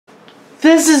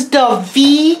This is the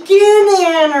Vegan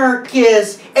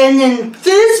Anarchist, and in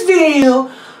this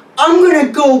video, I'm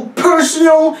gonna go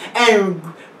personal and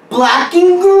black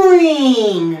and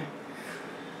green.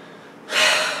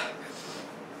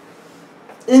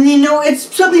 And you know,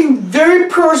 it's something very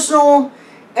personal,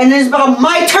 and it's about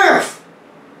my turf.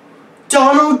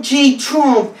 Donald J.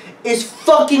 Trump is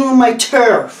fucking with my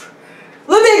turf.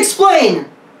 Let me explain.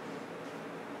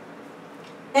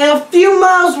 And a few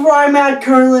miles where I'm at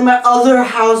currently, my other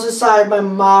house aside my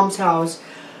mom's house,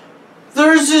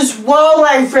 there's this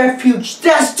wildlife refuge.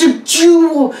 That's the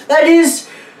jewel. That is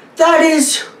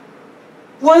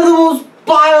one of the most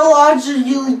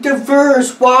biologically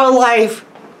diverse wildlife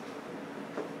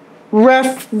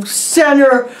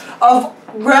center of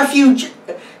refuge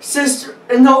system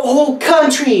in the whole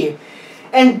country.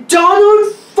 And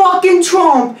Donald fucking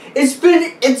Trump, it's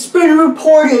been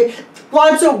reported,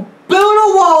 wants to build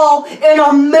a wall in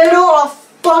the middle of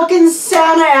fucking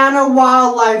Santa Ana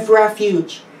Wildlife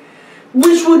Refuge,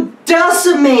 which would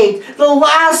decimate the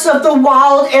last of the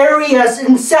wild areas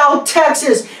in South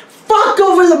Texas, fuck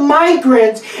over the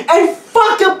migrants, and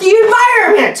fuck up the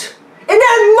environment. And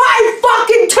that's my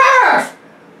fucking turf.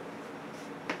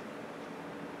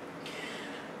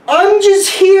 I'm just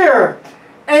here,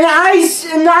 and I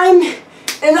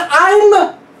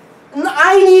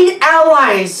need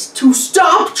allies to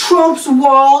stop Trump's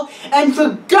wall and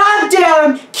for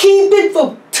goddamn keep it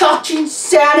from touching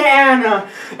Santa Ana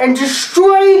and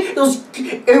destroy those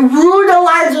and ruin the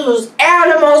lives of those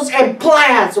animals and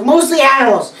plants, mostly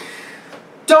animals.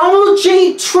 Donald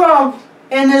J. Trump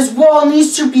and his wall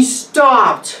needs to be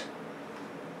stopped.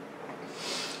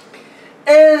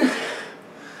 And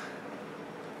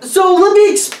so let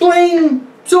me explain.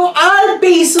 So I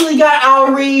basically got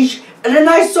outraged, and then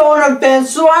I saw an event,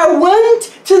 so I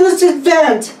went to this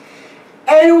event,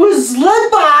 and it was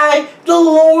led by the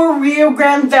Lower Rio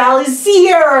Grande Valley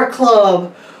Sierra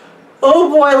Club. Oh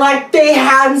boy, like they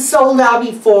hadn't sold out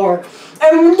before.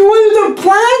 And one of the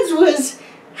plans was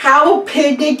have a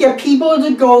picnic, get people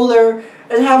to go there,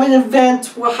 and have an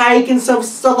event, we'll hike and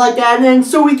stuff like that, and then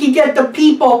so we can get the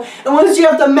people, and once you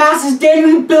have the masses, then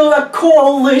we build a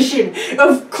coalition,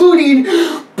 including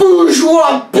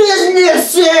bourgeois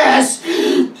businesses,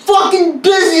 fucking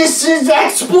businesses that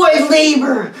exploit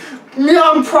labor,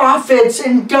 non-profits,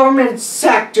 and government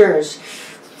sectors,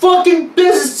 fucking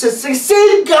businesses, the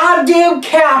same goddamn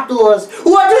capitalists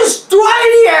who are destroying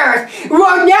the earth, who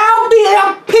are now being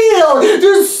appealed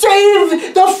to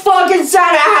save the fucking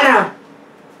Santa Ana.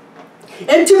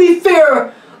 And to be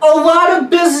fair, a lot of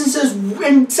businesses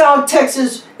in South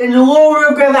Texas, in the Lower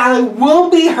Rio Grande Valley, will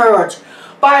be hurt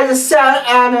by the Santa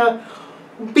Ana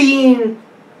being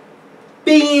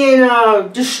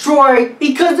destroyed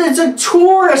because it's a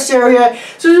tourist area,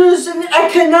 so there's an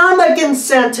economic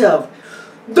incentive.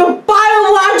 The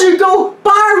biological,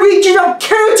 bioregional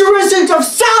characteristics of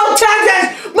South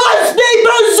Texas must be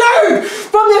preserved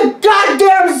from the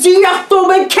goddamn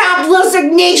xenophobic capitalistic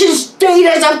nation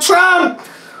status of Trump.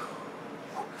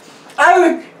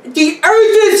 The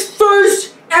earth is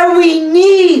first, and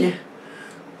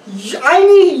I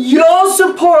need your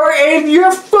support, and if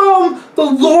you're from the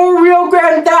Lower Rio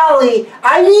Grande Valley,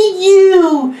 I need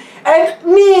you and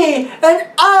me and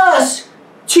us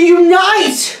to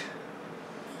unite.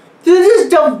 This is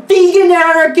the Vegan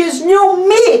Anarchist, no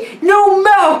meat, no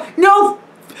milk, no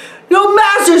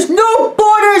masters, no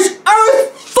borders,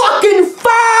 earth fucking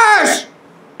first!